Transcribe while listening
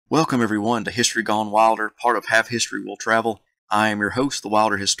Welcome everyone to History Gone Wilder, part of Half History Will Travel. I am your host, the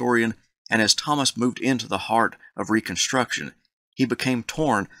Wilder Historian, and as Thomas moved into the heart of Reconstruction, he became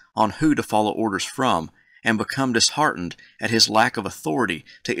torn on who to follow orders from, and become disheartened at his lack of authority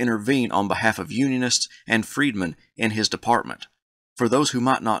to intervene on behalf of Unionists and freedmen in his department. For those who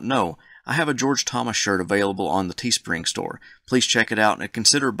might not know, I have a George Thomas shirt available on the Teespring store. Please check it out and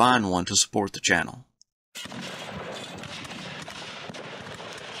consider buying one to support the channel.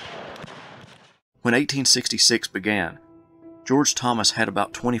 When 1866 began, George Thomas had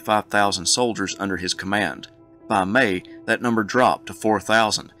about 25,000 soldiers under his command. By May, that number dropped to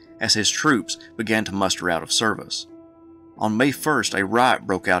 4,000 as his troops began to muster out of service. On May 1st, a riot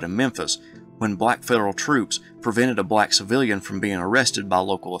broke out in Memphis when black federal troops prevented a black civilian from being arrested by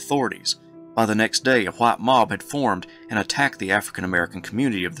local authorities. By the next day, a white mob had formed and attacked the African American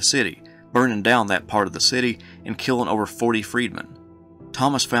community of the city, burning down that part of the city and killing over 40 freedmen.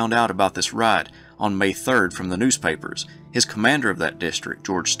 Thomas found out about this riot on May 3rd from the newspapers. His commander of that district,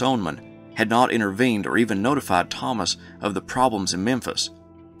 George Stoneman, had not intervened or even notified Thomas of the problems in Memphis.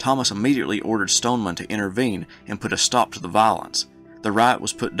 Thomas immediately ordered Stoneman to intervene and put a stop to the violence. The riot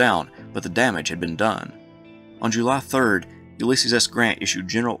was put down, but the damage had been done. On July 3rd, Ulysses S. Grant issued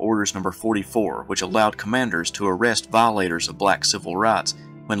General Orders No. 44, which allowed commanders to arrest violators of black civil rights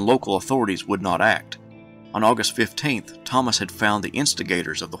when local authorities would not act. On August 15th, Thomas had found the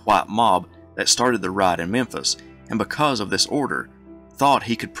instigators of the white mob that started the riot in Memphis, and because of this order, thought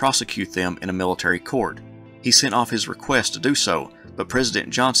he could prosecute them in a military court. He sent off his request to do so, but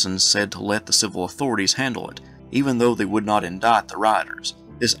President Johnson said to let the civil authorities handle it, even though they would not indict the rioters.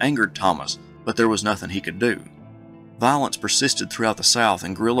 This angered Thomas, but there was nothing he could do. Violence persisted throughout the South,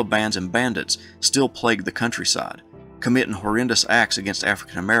 and guerrilla bands and bandits still plagued the countryside, committing horrendous acts against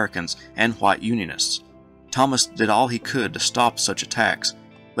African Americans and white Unionists. Thomas did all he could to stop such attacks,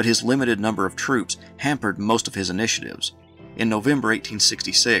 but his limited number of troops hampered most of his initiatives. In November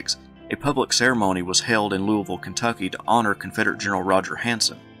 1866, a public ceremony was held in Louisville, Kentucky to honor Confederate General Roger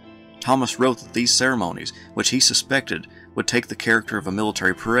Hanson. Thomas wrote that these ceremonies, which he suspected would take the character of a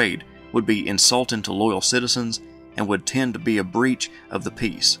military parade, would be insulting to loyal citizens and would tend to be a breach of the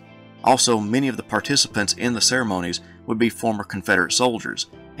peace. Also, many of the participants in the ceremonies would be former Confederate soldiers,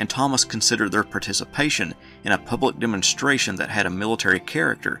 and Thomas considered their participation in a public demonstration that had a military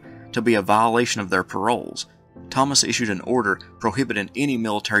character to be a violation of their paroles. Thomas issued an order prohibiting any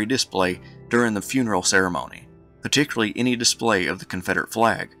military display during the funeral ceremony, particularly any display of the Confederate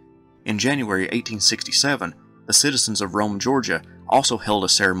flag. In January 1867, the citizens of Rome, Georgia, also held a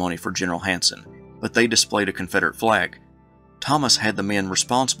ceremony for General Hanson, but they displayed a Confederate flag. Thomas had the men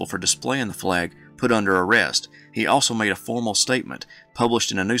responsible for displaying the flag put under arrest. He also made a formal statement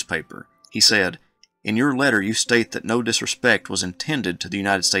published in a newspaper. He said, "In your letter you state that no disrespect was intended to the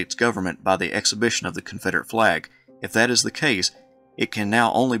United States government by the exhibition of the Confederate flag. If that is the case, it can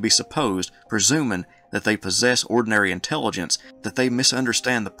now only be supposed, presuming that they possess ordinary intelligence, that they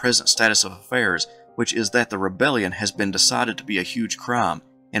misunderstand the present status of affairs, which is that the rebellion has been decided to be a huge crime,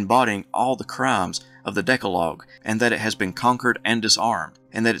 embodying all the crimes of the Decalogue, and that it has been conquered and disarmed,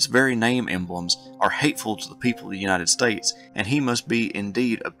 and that its very name emblems are hateful to the people of the United States, and he must be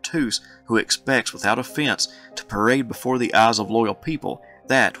indeed obtuse who expects without offense to parade before the eyes of loyal people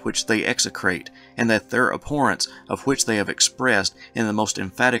that which they execrate, and that their abhorrence of which they have expressed in the most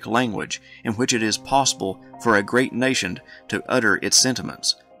emphatic language in which it is possible for a great nation to utter its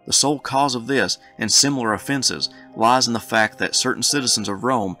sentiments. The sole cause of this and similar offenses lies in the fact that certain citizens of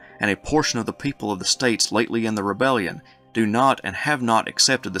Rome and a portion of the people of the states lately in the rebellion do not and have not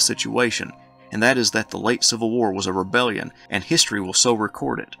accepted the situation, and that is that the late Civil War was a rebellion, and history will so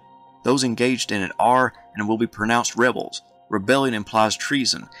record it. Those engaged in it are and will be pronounced rebels. Rebellion implies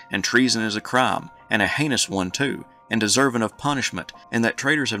treason, and treason is a crime, and a heinous one too, and deserving of punishment, and that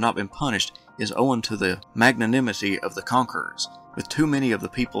traitors have not been punished is owing to the magnanimity of the conquerors. With too many of the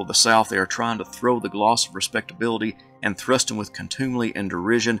people of the South, they are trying to throw the gloss of respectability and thrusting with contumely and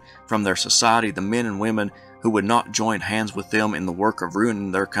derision from their society the men and women who would not join hands with them in the work of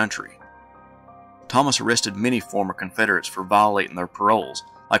ruining their country." Thomas arrested many former Confederates for violating their paroles,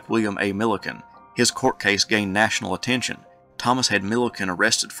 like William A. Milliken. His court case gained national attention. Thomas had Milliken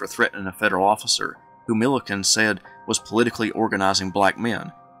arrested for threatening a federal officer, who Milliken said was politically organizing black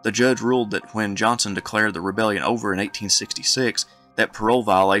men. The judge ruled that when Johnson declared the rebellion over in 1866, that parole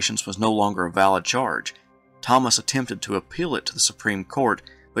violations was no longer a valid charge. Thomas attempted to appeal it to the Supreme Court,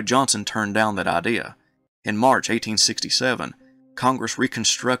 but Johnson turned down that idea. In March 1867, Congress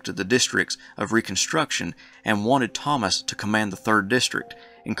reconstructed the districts of Reconstruction and wanted Thomas to command the 3rd District,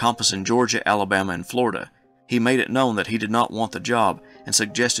 encompassing Georgia, Alabama, and Florida. He made it known that he did not want the job and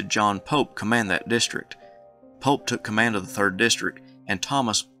suggested John Pope command that district. Pope took command of the 3rd District, and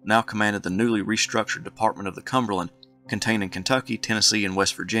Thomas now commanded the newly restructured Department of the Cumberland, containing Kentucky, Tennessee, and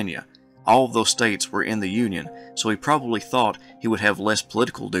West Virginia. All of those states were in the Union, so he probably thought he would have less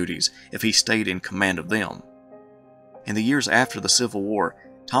political duties if he stayed in command of them. In the years after the Civil War,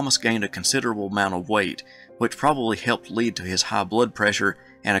 Thomas gained a considerable amount of weight, which probably helped lead to his high blood pressure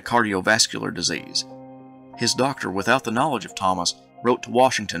and a cardiovascular disease. His doctor, without the knowledge of Thomas, wrote to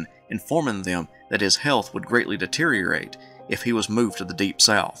Washington informing them that his health would greatly deteriorate if he was moved to the Deep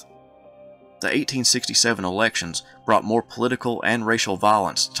South. The 1867 elections brought more political and racial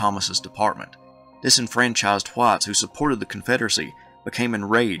violence to Thomas's department. Disenfranchised whites who supported the Confederacy became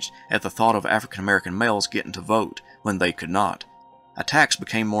enraged at the thought of African American males getting to vote when they could not. Attacks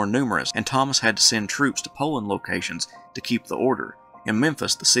became more numerous, and Thomas had to send troops to polling locations to keep the order. In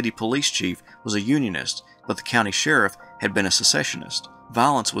Memphis, the city police chief was a Unionist, but the county sheriff had been a secessionist.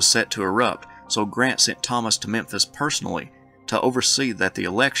 Violence was set to erupt, so Grant sent Thomas to Memphis personally to oversee that the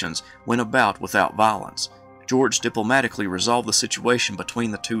elections went about without violence. George diplomatically resolved the situation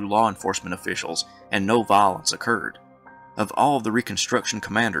between the two law enforcement officials, and no violence occurred. Of all of the Reconstruction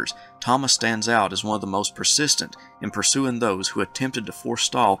commanders, Thomas stands out as one of the most persistent in pursuing those who attempted to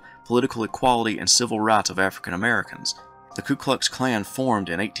forestall political equality and civil rights of African Americans. The Ku Klux Klan formed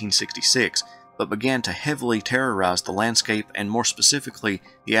in 1866, but began to heavily terrorize the landscape and more specifically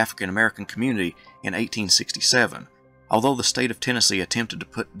the African American community in 1867. Although the state of Tennessee attempted to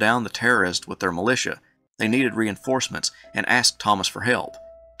put down the terrorists with their militia, they needed reinforcements and asked Thomas for help.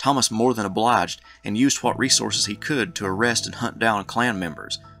 Thomas more than obliged and used what resources he could to arrest and hunt down Klan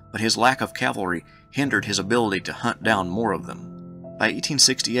members, but his lack of cavalry hindered his ability to hunt down more of them. By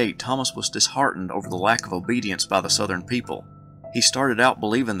 1868, Thomas was disheartened over the lack of obedience by the Southern people. He started out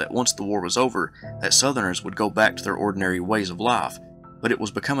believing that once the war was over, that Southerners would go back to their ordinary ways of life, but it was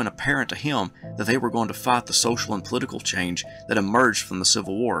becoming apparent to him that they were going to fight the social and political change that emerged from the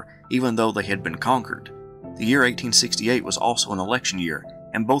Civil War, even though they had been conquered. The year 1868 was also an election year,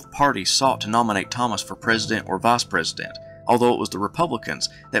 and both parties sought to nominate Thomas for president or vice president, although it was the Republicans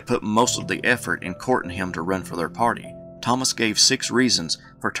that put most of the effort in courting him to run for their party. Thomas gave 6 reasons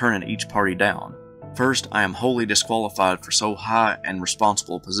for turning each party down. First, I am wholly disqualified for so high and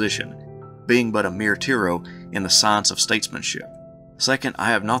responsible a position, being but a mere tyro in the science of statesmanship. Second,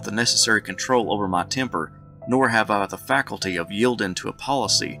 I have not the necessary control over my temper, nor have I the faculty of yielding to a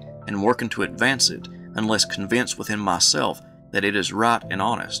policy and working to advance it, unless convinced within myself that it is right and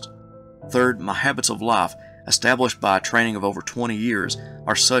honest. Third, my habits of life, established by a training of over 20 years,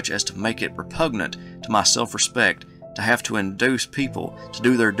 are such as to make it repugnant to my self-respect to have to induce people to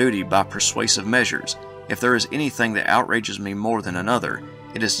do their duty by persuasive measures. If there is anything that outrages me more than another,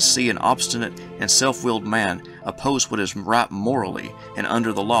 it is to see an obstinate and self-willed man oppose what is right morally and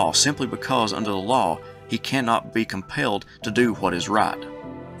under the law, simply because under the law he cannot be compelled to do what is right.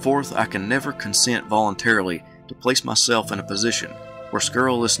 Fourth, I can never consent voluntarily to place myself in a position where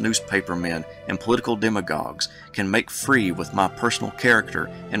scurrilous newspapermen and political demagogues can make free with my personal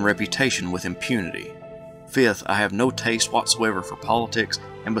character and reputation with impunity. Fifth, I have no taste whatsoever for politics,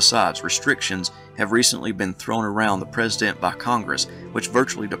 and besides, restrictions have recently been thrown around the President by Congress which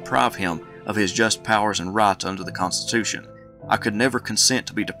virtually deprive him of his just powers and rights under the Constitution. I could never consent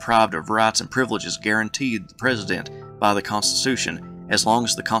to be deprived of rights and privileges guaranteed the President by the Constitution as long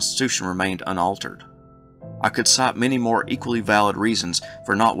as the Constitution remained unaltered. I could cite many more equally valid reasons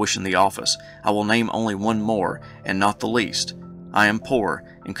for not wishing the office. I will name only one more, and not the least. I am poor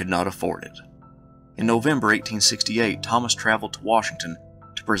and could not afford it. In November 1868, Thomas traveled to Washington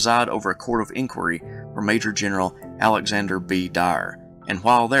to preside over a court of inquiry for Major General Alexander B. Dyer, and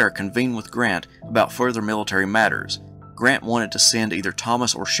while there convened with Grant about further military matters. Grant wanted to send either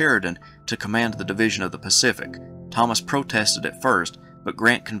Thomas or Sheridan to command the Division of the Pacific. Thomas protested at first, but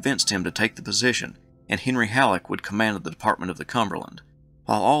Grant convinced him to take the position, and Henry Halleck would command the Department of the Cumberland.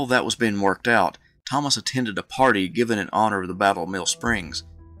 While all that was being worked out, Thomas attended a party given in honor of the Battle of Mill Springs,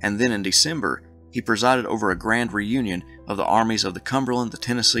 and then in December, he presided over a grand reunion of the armies of the Cumberland, the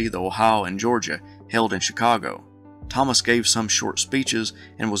Tennessee, the Ohio, and Georgia, held in Chicago. Thomas gave some short speeches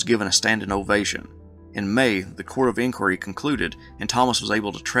and was given a standing ovation. In May, the court of inquiry concluded, and Thomas was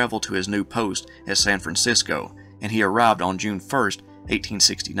able to travel to his new post at San Francisco, and he arrived on June 1,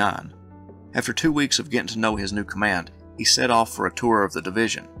 1869. After 2 weeks of getting to know his new command, he set off for a tour of the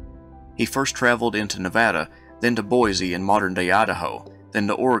division. He first traveled into Nevada, then to Boise in modern-day Idaho, then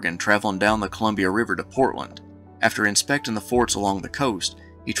to Oregon, traveling down the Columbia River to Portland. After inspecting the forts along the coast,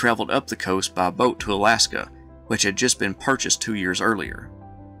 he traveled up the coast by boat to Alaska, which had just been purchased 2 years earlier.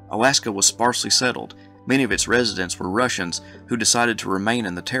 Alaska was sparsely settled, Many of its residents were Russians who decided to remain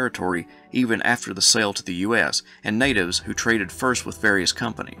in the territory even after the sale to the U.S., and natives who traded first with various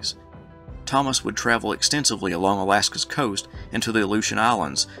companies. Thomas would travel extensively along Alaska's coast and to the Aleutian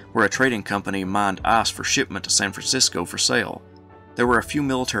Islands, where a trading company mined ice for shipment to San Francisco for sale. There were a few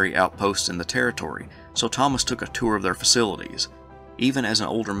military outposts in the territory, so Thomas took a tour of their facilities. Even as an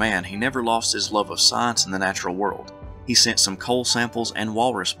older man, he never lost his love of science and the natural world. He sent some coal samples and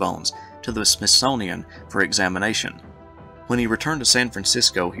walrus bones to the Smithsonian for examination. When he returned to San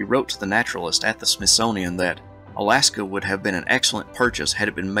Francisco, he wrote to the naturalist at the Smithsonian that Alaska would have been an excellent purchase had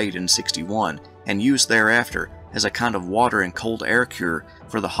it been made in '61 and used thereafter as a kind of water and cold air cure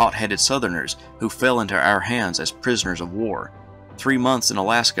for the hot-headed Southerners who fell into our hands as prisoners of war. 3 months in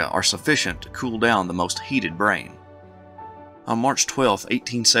Alaska are sufficient to cool down the most heated brain. On March 12,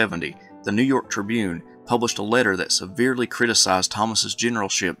 1870, the New York Tribune published a letter that severely criticized Thomas's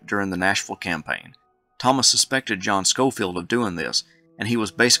generalship during the Nashville campaign. Thomas suspected John Schofield of doing this, and he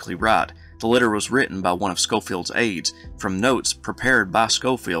was basically right. The letter was written by one of Schofield's aides from notes prepared by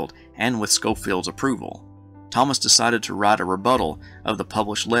Schofield and with Schofield's approval. Thomas decided to write a rebuttal of the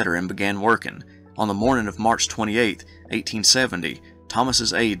published letter and began working. On the morning of March 28, 1870,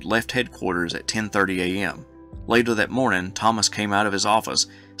 Thomas's aide left headquarters at 10:30 a.m. Later that morning, Thomas came out of his office,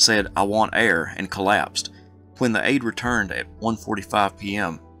 said, "I want air," and collapsed. When the aide returned at 1:45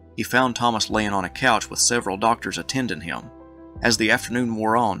 p.m., he found Thomas laying on a couch with several doctors attending him. As the afternoon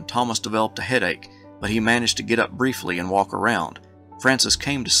wore on, Thomas developed a headache, but he managed to get up briefly and walk around. Francis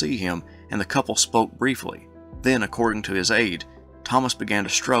came to see him, and the couple spoke briefly. Then, according to his aide, Thomas began to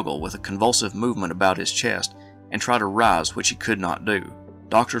struggle with a convulsive movement about his chest and try to rise, which he could not do.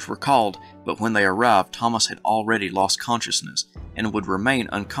 Doctors were called, but when they arrived, Thomas had already lost consciousness and would remain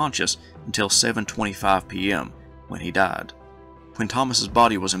unconscious until 7:25 p.m., when he died. When Thomas's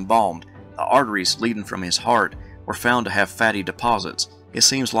body was embalmed, the arteries leading from his heart were found to have fatty deposits. It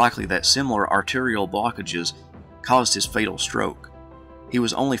seems likely that similar arterial blockages caused his fatal stroke. He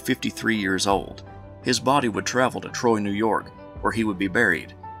was only 53 years old. His body would travel to Troy, New York, where he would be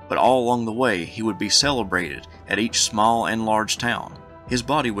buried, but all along the way he would be celebrated at each small and large town. His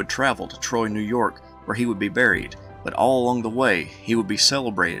body would travel to Troy, New York, where he would be buried, but all along the way he would be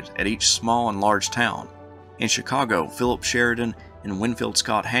celebrated at each small and large town. In Chicago, Philip Sheridan and Winfield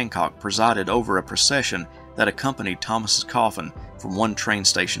Scott Hancock presided over a procession that accompanied Thomas's coffin from one train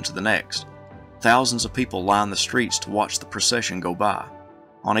station to the next. Thousands of people lined the streets to watch the procession go by.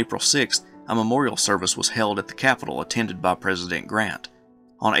 On April 6th, a memorial service was held at the Capitol attended by President Grant.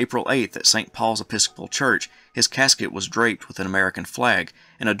 On April 8th at St. Paul's Episcopal Church, his casket was draped with an American flag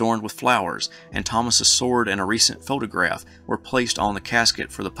and adorned with flowers, and Thomas's sword and a recent photograph were placed on the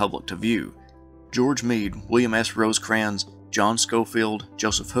casket for the public to view. George Meade, William S. Rosecrans, John Schofield,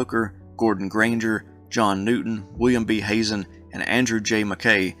 Joseph Hooker, Gordon Granger, John Newton, William B. Hazen, and Andrew J.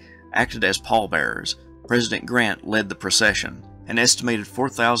 McKay acted as pallbearers. President Grant led the procession. An estimated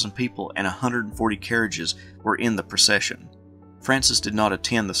 4,000 people and 140 carriages were in the procession. Frances did not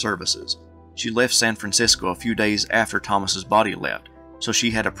attend the services. She left San Francisco a few days after Thomas's body left, so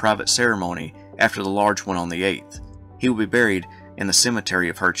she had a private ceremony after the large one on the 8th. He will be buried in the cemetery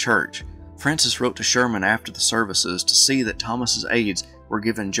of her church. Frances wrote to Sherman after the services to see that Thomas's aides were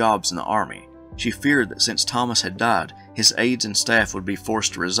given jobs in the Army. She feared that since Thomas had died, his aides and staff would be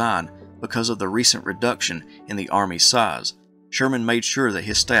forced to resign because of the recent reduction in the Army's size. Sherman made sure that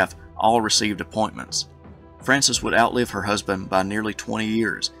his staff all received appointments. Frances would outlive her husband by nearly 20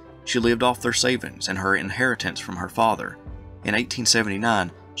 years. She lived off their savings and her inheritance from her father. In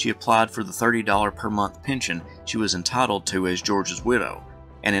 1879, she applied for the $30 per month pension she was entitled to as George's widow,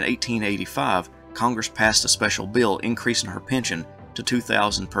 and in 1885, Congress passed a special bill increasing her pension to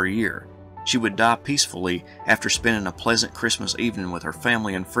 $2,000 per year. She would die peacefully after spending a pleasant Christmas evening with her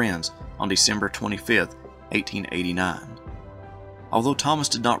family and friends on December 25, 1889. Although Thomas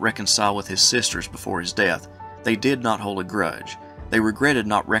did not reconcile with his sisters before his death, they did not hold a grudge. They regretted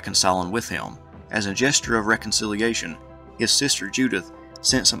not reconciling with him. As a gesture of reconciliation, his sister Judith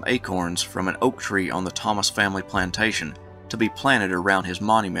sent some acorns from an oak tree on the Thomas family plantation to be planted around his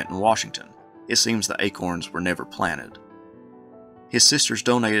monument in Washington. It seems the acorns were never planted. His sisters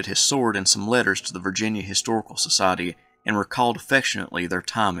donated his sword and some letters to the Virginia Historical Society and recalled affectionately their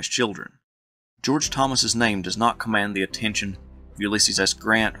time as children. George Thomas's name does not command the attention of Ulysses S.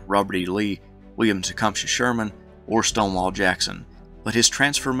 Grant, Robert E. Lee, William Tecumseh Sherman, or Stonewall Jackson, but his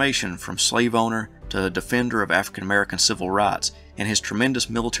transformation from slave owner to defender of African American civil rights and his tremendous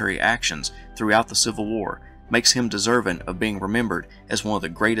military actions throughout the Civil War makes him deserving of being remembered as one of the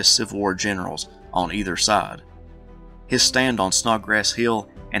greatest Civil War generals on either side. His stand on Snodgrass Hill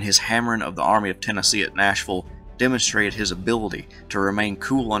and his hammering of the Army of Tennessee at Nashville demonstrated his ability to remain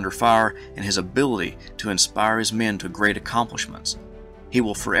cool under fire and his ability to inspire his men to great accomplishments. He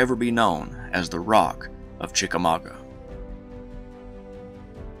will forever be known as the Rock of Chickamauga.